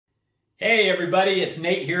Hey everybody, it's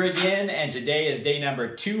Nate here again, and today is day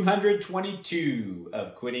number 222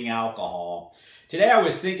 of quitting alcohol. Today I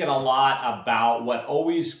was thinking a lot about what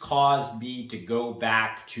always caused me to go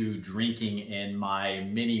back to drinking in my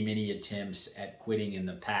many attempts at quitting in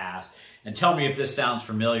the past. And tell me if this sounds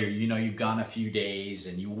familiar. You know, you've gone a few days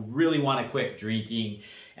and you really want to quit drinking,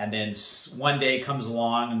 and then one day comes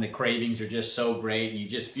along and the cravings are just so great and you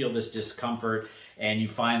just feel this discomfort and you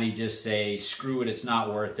finally just say, screw it, it's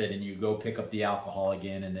not worth it, and you go pick up the alcohol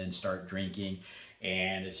again and then start drinking.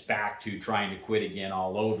 And it's back to trying to quit again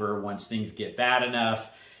all over once things get bad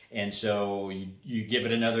enough. And so you give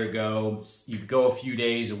it another go. You go a few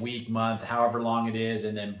days, a week, month, however long it is,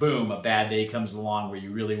 and then boom, a bad day comes along where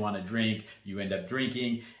you really want to drink. You end up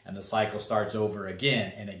drinking, and the cycle starts over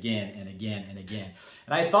again and again and again and again.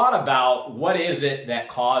 And I thought about what is it that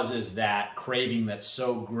causes that craving that's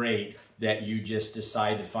so great that you just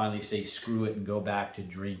decide to finally say screw it and go back to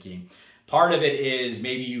drinking. Part of it is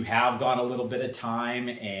maybe you have gone a little bit of time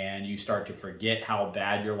and you start to forget how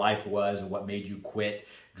bad your life was and what made you quit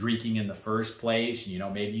drinking in the first place. You know,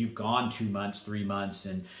 maybe you've gone 2 months, 3 months,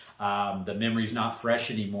 and the memory's not fresh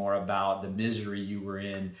anymore about the misery you were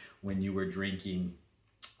in when you were drinking.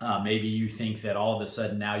 Maybe you think that all of a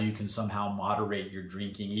sudden now you can somehow moderate your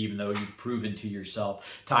drinking, even though you've proven to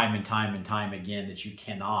yourself time and time again that you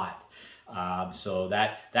cannot. So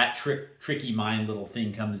that tricky mind little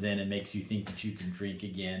thing comes in and makes you think that you can drink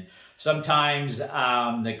again. Sometimes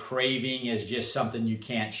the craving is just something you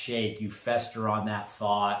can't shake. You fester on that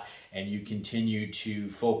thought and you continue to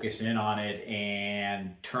focus in on it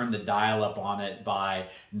and turn the dial up on it by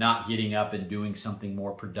not getting up and doing something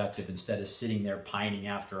more productive instead of sitting there pining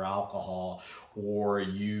after alcohol. Or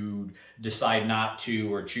you decide not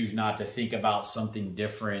to or choose not to think about something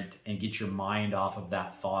different and get your mind off of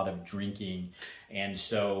that thought of drinking. And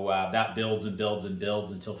so that builds and builds and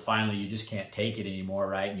builds until finally you just can't take it anymore,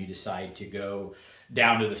 right? And you decide to go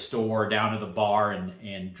down to the store, down to the bar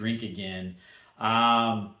and drink again.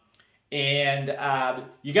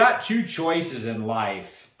 You got two choices in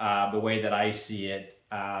life, the way that I see it,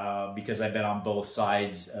 because I've been on both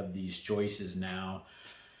sides of these choices now.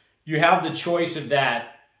 You have the choice of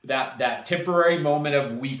that temporary moment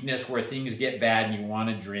of weakness where things get bad and you want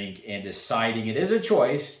to drink, and deciding it is a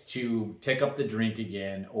choice to pick up the drink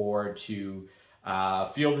again or to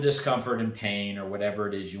feel the discomfort and pain or whatever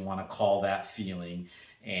it is you want to call that feeling,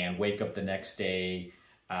 and wake up the next day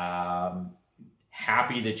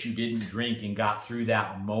happy that you didn't drink and got through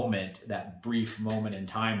that moment, that brief moment in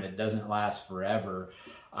time that doesn't last forever.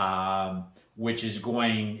 Which is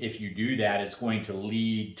going, if you do that, it's going to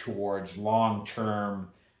lead towards long-term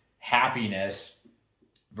happiness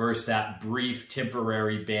versus that brief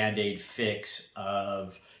temporary Band-Aid fix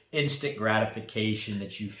of instant gratification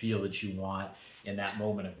that you feel that you want in that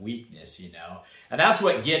moment of weakness, you know. And that's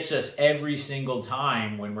what gets us every single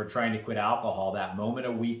time when we're trying to quit alcohol, that moment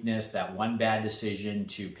of weakness, that one bad decision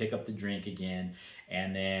to pick up the drink again.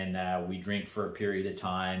 And then we drink for a period of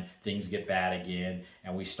time, things get bad again,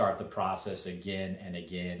 and we start the process again and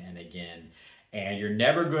again and again. And you're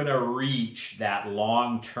never going to reach that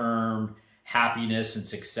long-term happiness and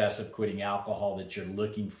success of quitting alcohol that you're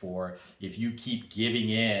looking for if you keep giving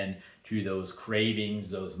in to those cravings,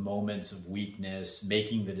 those moments of weakness,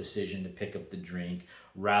 making the decision to pick up the drink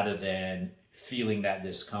rather than feeling that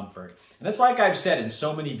discomfort. And it's like I've said in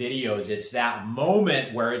so many videos, it's that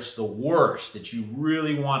moment where it's the worst that you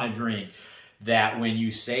really want to drink, that when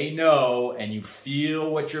you say no and you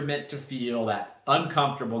feel what you're meant to feel, that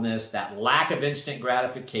uncomfortableness, that lack of instant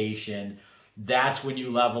gratification, that's when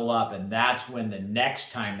you level up, and that's when the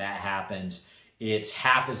next time that happens, it's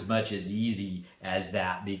half as much as easy as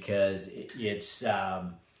that, because it's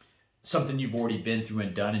something you've already been through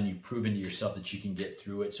and done, and you've proven to yourself that you can get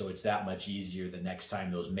through it. So it's that much easier the next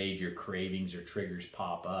time those major cravings or triggers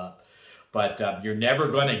pop up. But you're never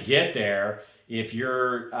going to get there if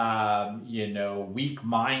you're,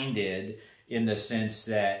 weak-minded, in the sense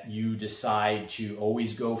that you decide to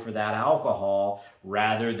always go for that alcohol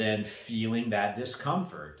rather than feeling that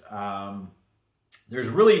discomfort. There's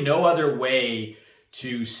really no other way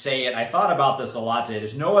to say it. I thought about this a lot today.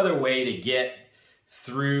 There's no other way to get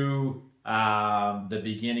through the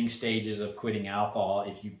beginning stages of quitting alcohol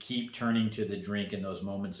if you keep turning to the drink in those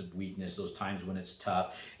moments of weakness, those times when it's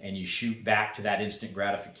tough, and you shoot back to that instant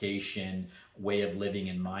gratification way of living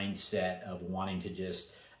and mindset of wanting to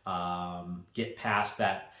just get past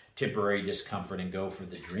that temporary discomfort and go for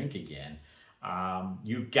the drink again.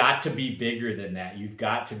 You've got to be bigger than that. You've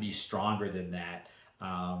got to be stronger than that.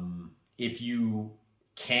 If you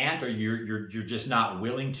can't, or you're just not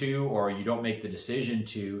willing to, or you don't make the decision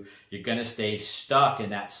to, you're going to stay stuck in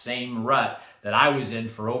that same rut that I was in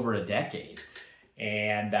for over a decade.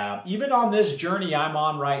 And even on this journey I'm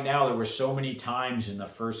on right now, there were so many times in the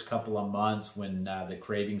first couple of months when the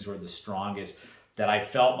cravings were the strongest that I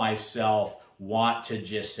felt myself want to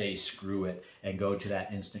just say screw it and go to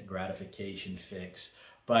that instant gratification fix.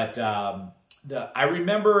 But I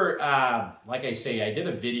remember, like I say, I did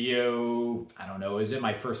a video, I don't know, it was in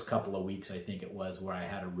my first couple of weeks, I think it was, where I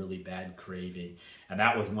had a really bad craving. And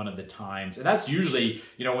that was one of the times. And that's usually,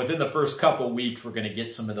 you know, within the first couple of weeks, we're going to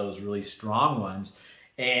get some of those really strong ones.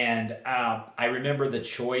 And I remember the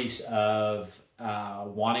choice of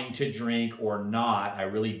wanting to drink or not. I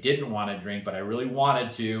really didn't want to drink, but I really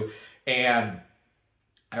wanted to. And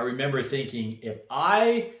I remember thinking, if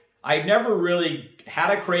I never really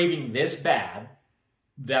had a craving this bad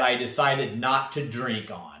that I decided not to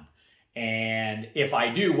drink on. And if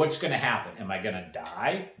I do, what's going to happen? Am I going to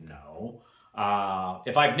die? No.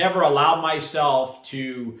 If I've never allowed myself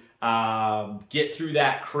to get through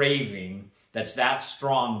that craving that's that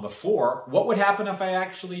strong before, what would happen if I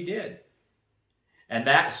actually did? And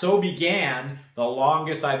that so began the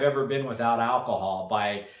longest I've ever been without alcohol,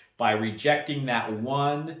 by rejecting that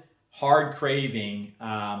one hard craving,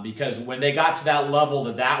 because when they got to that level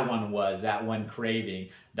that one craving,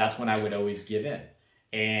 that's when I would always give in.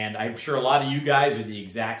 And I'm sure a lot of you guys are the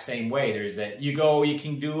exact same way. There's that you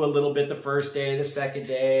can do a little bit the first day, the second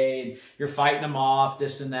day, and you're fighting them off,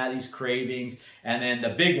 this and that, these cravings, and then the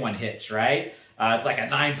big one hits, right? It's like a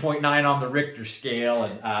 9.9 on the Richter scale,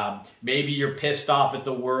 and maybe you're pissed off at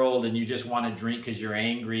the world and you just want to drink because you're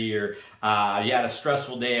angry, or you had a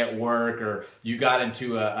stressful day at work, or you got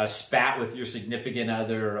into a spat with your significant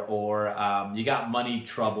other, or you got money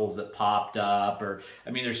troubles that popped up, or, I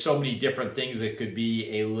mean, there's so many different things that could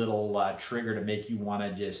be a little trigger to make you want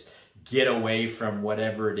to just get away from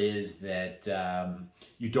whatever it is that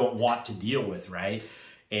you don't want to deal with, right?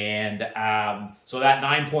 And so that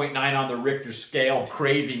 9.9 on the Richter scale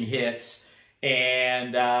craving hits,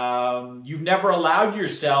 and you've never allowed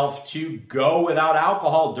yourself to go without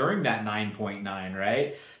alcohol during that 9.9,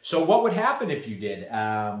 right? So what would happen if you did?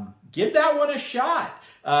 Give that one a shot.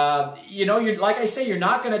 You know, like I say, you're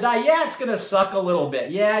not going to die. Yeah, it's going to suck a little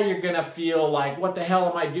bit. Yeah, you're going to feel like, what the hell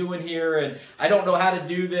am I doing here? And I don't know how to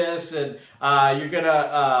do this. And you're going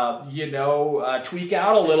to, tweak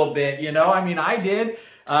out a little bit. You know, I mean, I did.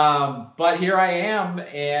 But here I am,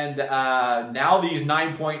 and now these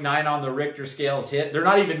 9.9 on the Richter scales hit. They're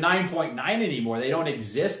not even 9.9 anymore. They don't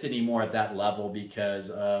exist anymore at that level because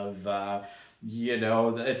of,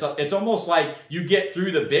 it's almost like you get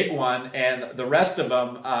through the big one and the rest of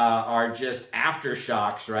them are just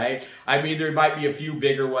aftershocks, right? I mean, there might be a few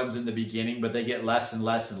bigger ones in the beginning, but they get less and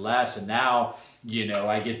less and less. And now, you know,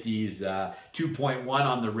 I get these 2.1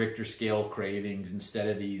 on the Richter scale cravings instead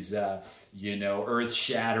of these,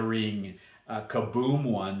 earth-shattering kaboom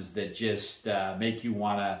ones that just make you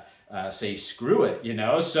want to say, screw it, you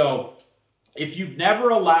know? So if you've never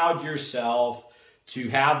allowed yourself to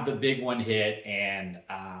have the big one hit and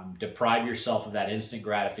deprive yourself of that instant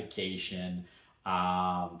gratification,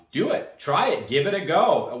 do it. Try it. Give it a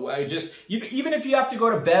go. Even if you have to go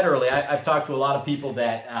to bed early, I've talked to a lot of people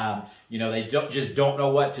that, they don't know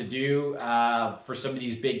what to do for some of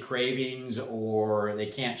these big cravings, or they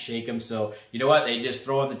can't shake them. So, you know what? They just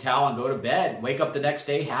throw in the towel and go to bed. Wake up the next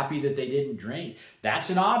day happy that they didn't drink. That's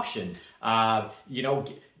an option.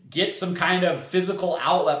 Get some kind of physical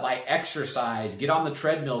outlet by exercise. Get on the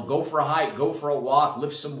treadmill. Go for a hike. Go for a walk.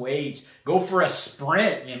 Lift some weights. Go for a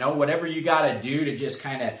sprint. Whatever you got to do to just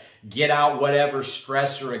kind of get out whatever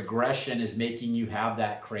stress or aggression is making you have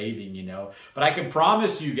that craving, But I can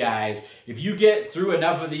promise you guys, if you get through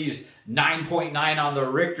enough of these 9.9 on the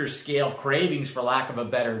Richter scale cravings, for lack of a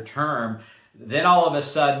better term, then all of a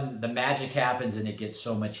sudden the magic happens and it gets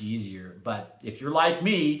so much easier. But if you're like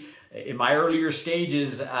me, in my earlier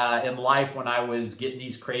stages in life, when I was getting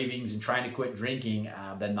these cravings and trying to quit drinking,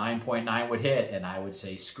 the 9.9 would hit and I would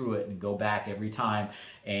say screw it and go back every time.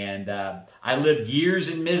 And I lived years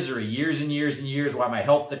in misery, years and years and years, while my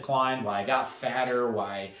health declined, while I got fatter,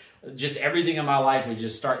 why just everything in my life was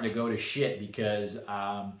just starting to go to shit because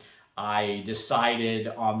I decided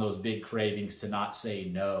on those big cravings to not say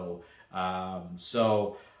no.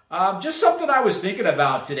 Just something I was thinking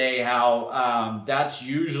about today, how that's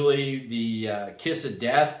usually the kiss of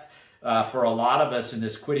death for a lot of us in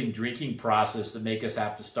this quitting drinking process that make us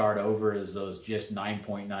have to start over, is those just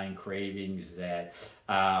 9.9 cravings that,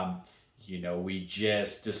 we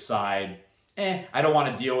just decide, I don't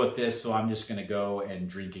want to deal with this, so I'm just going to go and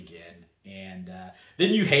drink again. And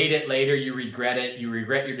then you hate it later, you regret it, you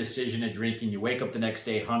regret your decision of drinking, you wake up the next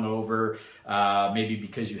day hungover, maybe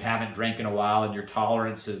because you haven't drank in a while and your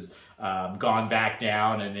tolerance has gone back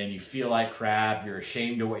down, and then you feel like crap, you're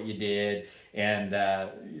ashamed of what you did, and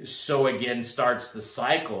so again starts the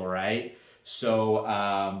cycle, right?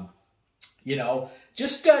 So, you know,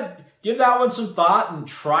 just give that one some thought and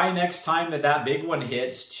try next time that big one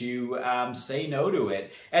hits to say no to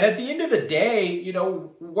it. And at the end of the day, you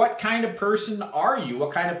know, what kind of person are you?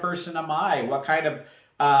 What kind of person am I? What kind of,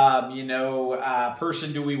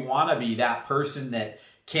 person do we want to be? That person that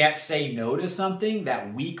can't say no to something,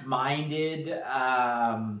 that weak-minded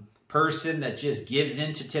person that just gives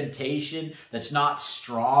into temptation, that's not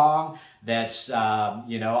strong, that's,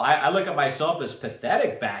 I look at myself as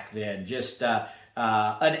pathetic back then, just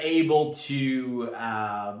unable to,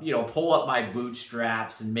 pull up my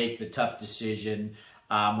bootstraps and make the tough decision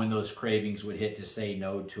when those cravings would hit to say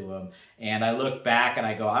no to them. And I look back and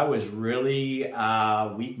I go, I was really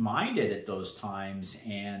weak-minded at those times.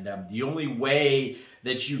 And the only way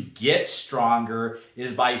that you get stronger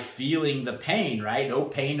is by feeling the pain, right? No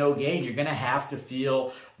pain, no gain. You're going to have to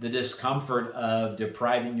feel the discomfort of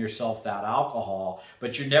depriving yourself that alcohol,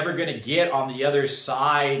 but you're never going to get on the other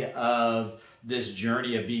side of this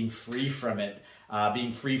journey of being free from it.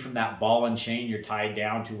 Being free from that ball and chain you're tied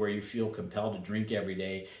down to where you feel compelled to drink every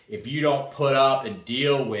day, if you don't put up and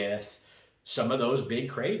deal with some of those big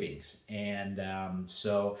cravings. And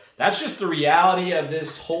so that's just the reality of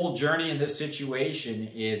this whole journey in this situation,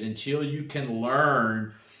 is until you can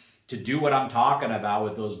learn to do what I'm talking about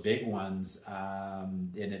with those big ones,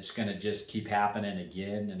 and it's going to just keep happening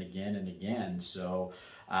again and again and again. So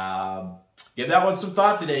give that one some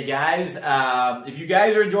thought today, guys. If you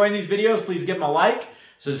guys are enjoying these videos, please give them a like,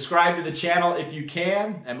 subscribe to the channel if you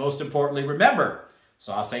can, and most importantly, remember,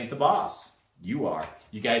 sauce ain't the boss. You are.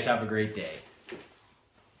 You guys have a great day.